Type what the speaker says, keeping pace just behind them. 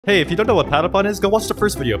Hey, if you don't know what patapon is, go watch the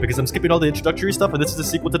first video because I'm skipping all the introductory stuff and this is the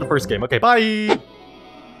sequel to the first game. Okay, bye!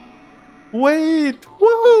 Wait!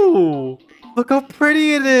 Whoa! Look how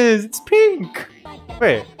pretty it is! It's pink!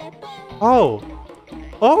 Wait. Oh.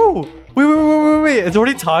 Oh! Wait. It's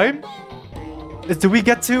already time? Do we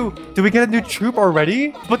get a new troop already?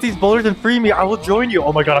 Put these boulders and free me. I will join you.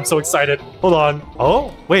 Oh my god, I'm so excited. Hold on.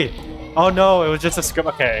 Oh, wait. Oh no, it was just a script.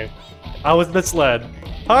 Okay. I was misled.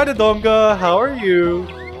 Hi, Dodonga. How are you?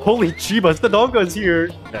 Holy Jeebus, the Dodonga is here.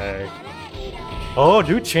 Okay. Oh,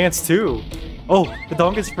 new chance too. Oh, the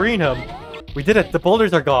Dodonga's freeing him. We did it. The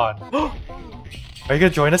boulders are gone. Are you gonna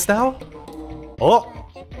join us now? Oh.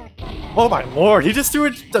 Oh my lord, he just threw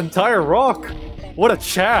an entire rock. What a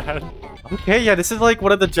Chad. Okay, yeah, this is like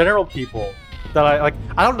one of the general people that I like.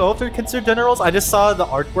 I don't know if they're considered generals. I just saw the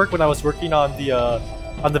artwork when I was working on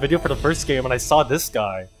the video for the first game, and I saw this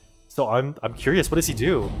guy. So I'm curious. What does he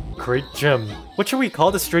do? Great Gym. What should we call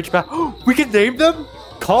this strange bat? We can name them?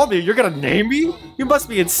 Call me. You're gonna name me? You must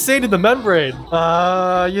be insane in the membrane.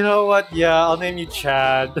 You know what? Yeah, I'll name you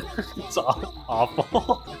Chad. It's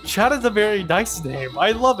awful. Chad is a very nice name.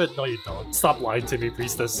 I love it. No, you don't. Stop lying to me,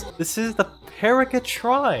 priestess. This is the Parakeet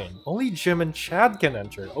Shrine. Only Jim and Chad can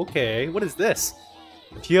enter. Okay, what is this?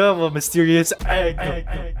 If you have a mysterious egg,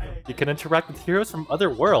 you can interact with heroes from other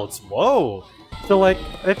worlds. Whoa! So like,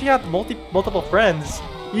 if you have multiple friends,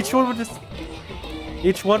 each one would just...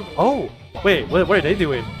 Oh! Wait, what are they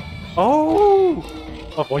doing? Oh!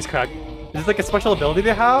 Oh, voice crack. Is this like a special ability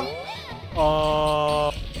they have?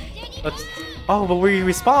 Let's... Oh, but we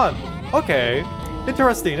respawn! Okay.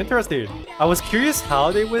 Interesting. I was curious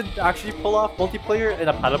how they would actually pull off multiplayer in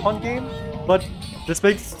a patapon game, but this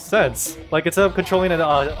makes sense. Like, instead of controlling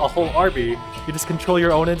a whole army, you just control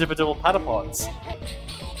your own individual patapons.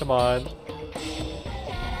 Come on.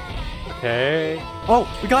 Okay. Oh,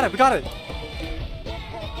 we got it!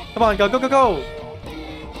 Come on, go!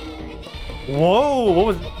 Whoa, what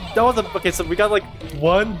was... That was a... Okay, so we got like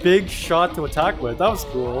one big shot to attack with. That was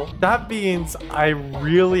cool. That means I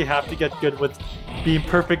really have to get good with being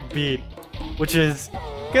perfect beat, which is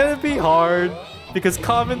gonna be hard because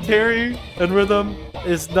commentary and rhythm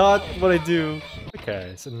is not what I do.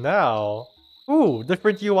 Okay, so now... Ooh,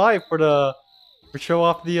 different UI for show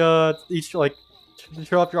off the,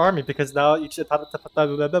 show off your army because now each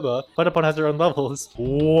patapon has their own levels.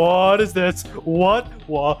 What is this? What?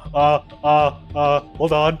 Hold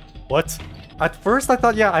on. What? At first I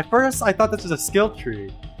thought this was a skill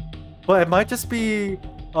tree, but it might just be,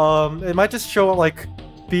 it might just show like,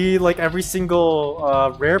 be like every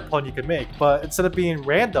single rare pun you can make, but instead of being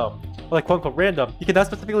random, like quote unquote random, you can now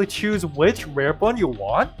specifically choose which rare pun you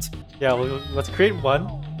want. Yeah, let's create one.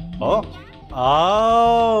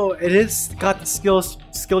 Oh, it is got the skill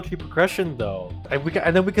tree progression though,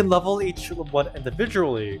 and then we can level each one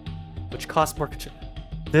individually, which costs more.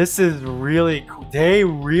 This is really cool. They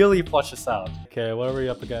really flush this out. Okay, what are we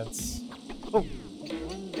up against? Oh,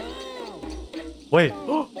 wait,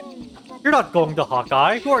 you're not going to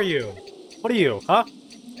Hawkeye. Who are you? What are you, huh?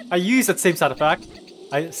 I used that same sound effect.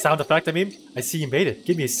 I see you made it.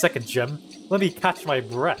 Give me a second, Jim. Let me catch my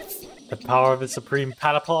breath. The power of the supreme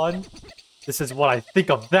patapon. This is what I think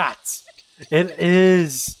of that. It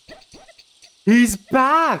is. He's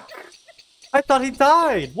back. I thought he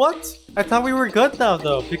died. What? I thought we were good now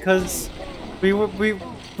though, because we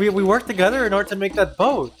worked together in order to make that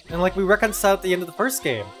boat, and like we reconciled at the end of the first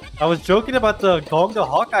game. I was joking about the Gong to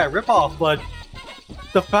Hawkeye ripoff, but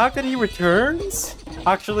the fact that he returns,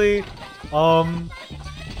 actually,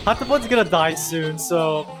 Hatapon's gonna die soon,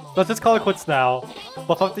 so let's just call it quits now.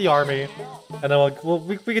 Buff up the army. And then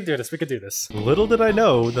we can do this, Little did I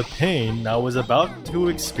know the pain I was about to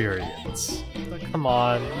experience. Come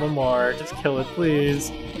on, one more, just kill it,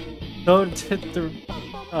 please. Don't hit the...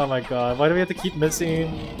 Oh my god, why do we have to keep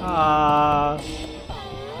missing?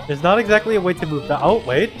 There's not exactly a way to move that. Oh,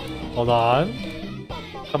 wait. Hold on.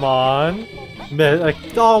 Come on.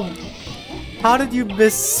 Oh, how did you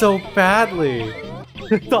miss so badly?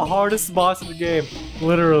 The hardest boss in the game,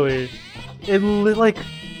 literally.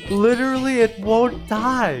 Literally, it won't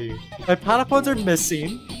die. My patapons are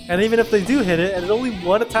missing, and even if they do hit it, and it's only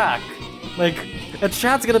one attack. Like, and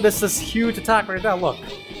Chad's gonna miss this huge attack right now, look.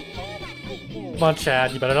 Come on,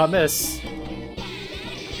 Chad, you better not miss.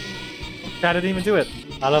 Chad didn't even do it.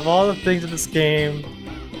 Out of all the things in this game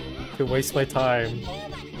to waste my time,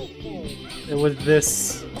 it was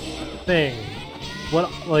this thing.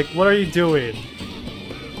 What are you doing?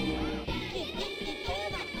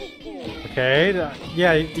 Okay,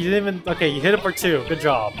 yeah, you didn't even... Okay, you hit it for 2. Good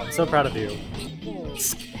job. I'm so proud of you.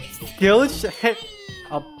 Skill hit...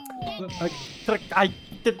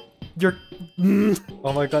 You're...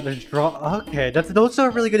 Oh my god, there's draw... Okay, those are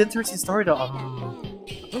a really good, interesting story though.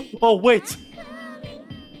 Oh, wait!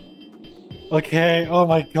 Okay, oh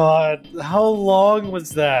my god. How long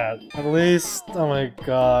was that? At least, oh my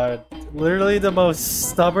god. Literally the most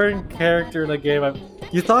stubborn character in the game.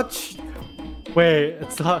 You thought... Wait,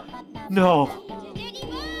 it's not... No.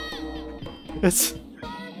 It's...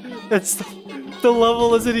 The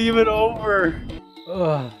level isn't even over.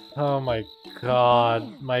 Ugh, oh my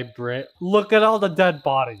god, my brain. Look at all the dead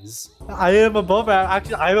bodies. I am above,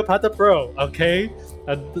 actually, I am a Pata Pro, okay?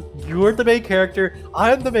 And you're the main character,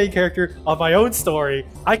 I'm the main character of my own story.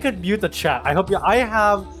 I could mute the chat. I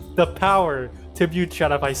have the power to mute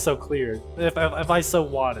chat if I so clear. If I so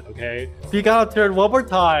wanted, okay? If you gotta turn one more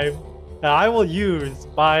time, and I will use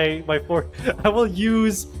I will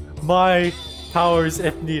use my powers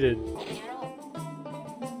if needed.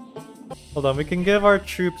 Hold on, we can give our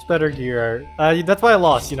troops better gear. That's why I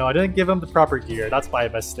lost, you know, I didn't give them the proper gear. That's my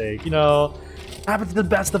mistake, you know. Happens to the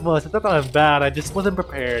best of us. It's not that I'm bad, I just wasn't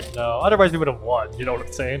prepared, you know. Otherwise we would have won, you know what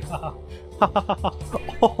I'm saying?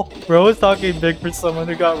 Bro is talking big for someone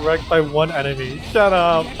who got wrecked by one enemy. Shut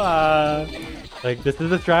up! Like, this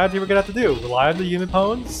is the strategy we're gonna have to do. Rely on the human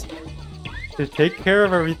pawns to take care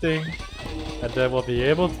of everything, and then we'll be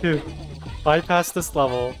able to bypass this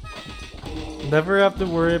level. Never have to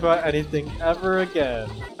worry about anything ever again.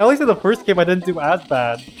 At least in the first game I didn't do as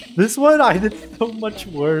bad. This one I did so much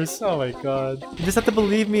worse. Oh my god. You just have to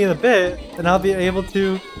believe me in a bit and I'll be able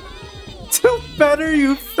to do better,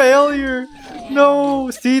 you failure!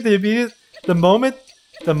 No! See, the moment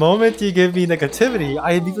you give me negativity,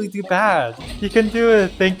 I immediately do bad. You can do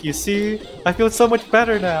it. Thank you. See? I feel so much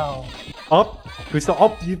better now. Up? Who's the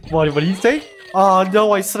up? What do you say? Oh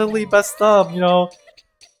no, I suddenly messed up, you know.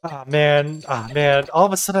 Ah man, all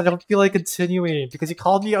of a sudden I don't feel like continuing because he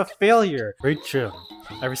called me a failure. Great Jim,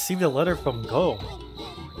 I received a letter from Go.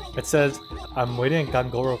 It says, I'm waiting in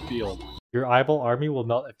Gangoro Field. Your eyeball army will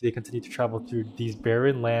melt if they continue to travel through these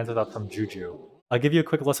barren lands without some juju. I'll give you a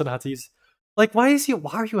quick lesson on how to use... Like, why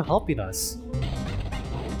are you helping us?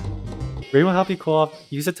 Rain will help you cool off,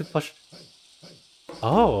 use it to push...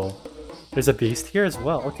 Oh. There's a beast here as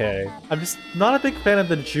well, okay. I'm just not a big fan of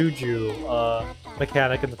the juju,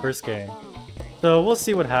 mechanic in the first game. So we'll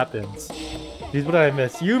see what happens. Here's what I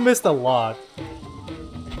missed. You missed a lot.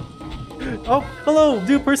 Oh, hello,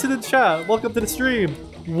 new person in chat. Welcome to the stream.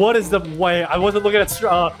 What is the way? I wasn't looking at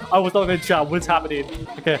I was not looking at chat. What's happening?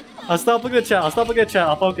 Okay, I'll stop looking at chat.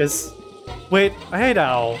 I'll focus. Wait, hey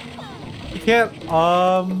now. You can't,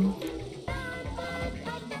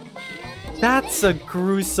 That's a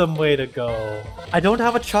gruesome way to go. I don't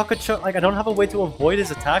have a I don't have a way to avoid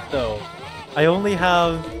his attack though. I don't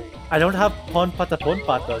have Pon Patapon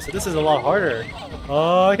Pata, so this is a lot harder.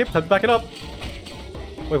 Okay, time to back it up.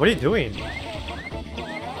 Wait, what are you doing?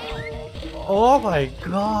 Oh my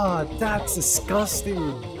god, that's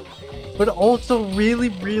disgusting. But also really,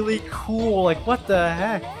 really cool. Like, what the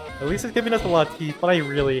heck? At least it's giving us a lot of teeth, but I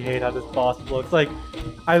really hate how this boss looks. Like,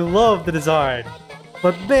 I love the design.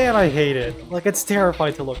 But man, I hate it. Like, it's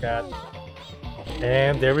terrifying to look at.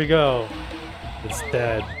 And there we go. It's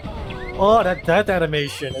dead. Oh, that death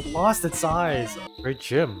animation. It lost its eyes. Great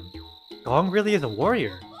Jim. Gong really is a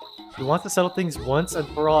warrior. He wants to settle things once and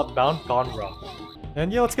for all at Mount Gonra.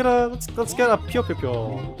 And yeah, let's get a Pyo Pyo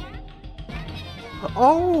Pyo.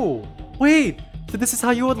 Oh! Wait! So this is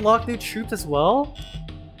how you unlock new troops as well?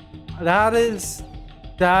 That is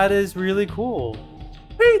really cool.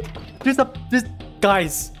 Wait!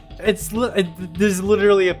 Guys, there's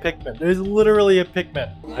literally a Pikmin. There's literally a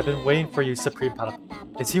Pikmin. I've been waiting for you, Supreme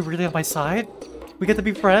Patapon. Is he really on my side? We get to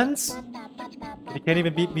be friends? If you can't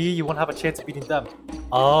even beat me, you won't have a chance of beating them.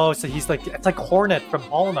 Oh, so he's like, it's like Hornet from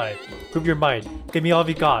Hollow Knight. Prove your mind. Give me all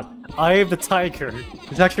you got. I am the tiger.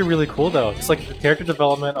 It's actually really cool though. Just like the character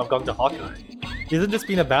development of Gung the Hawkeye. He isn't just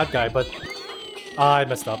being a bad guy, but I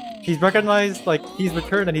messed up. He's recognized, like, he's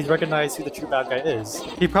returned and he's recognized who the true bad guy is.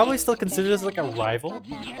 He probably still considers us like a rival,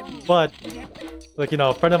 but, like, you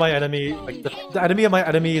know, friend of my enemy, like, the enemy of my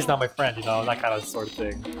enemy is not my friend, you know, that kind of sort of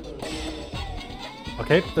thing.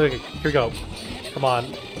 Okay, here we go. Come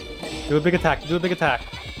on. Do a big attack, do a big attack.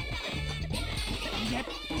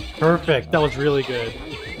 Perfect, that was really good.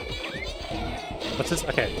 What's this?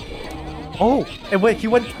 Okay. Oh, and wait, he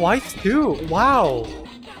went twice too! Wow!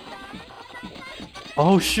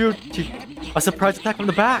 Oh shoot! A surprise attack from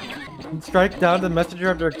the back! And strike down the messenger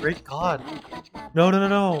of their great god.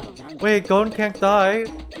 No. Wait, Gon can't die.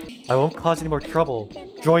 I won't cause any more trouble.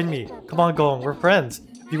 Join me. Come on, Gon, we're friends.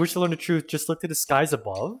 If you wish to learn the truth, just look to the skies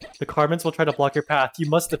above. The Carmens will try to block your path. You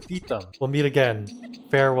must defeat them. We'll meet again.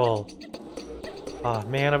 Farewell. Oh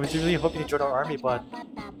man, I was really hoping to join our army, but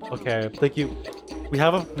okay, thank you. We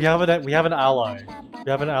have an ally.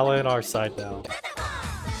 We have an ally on our side now.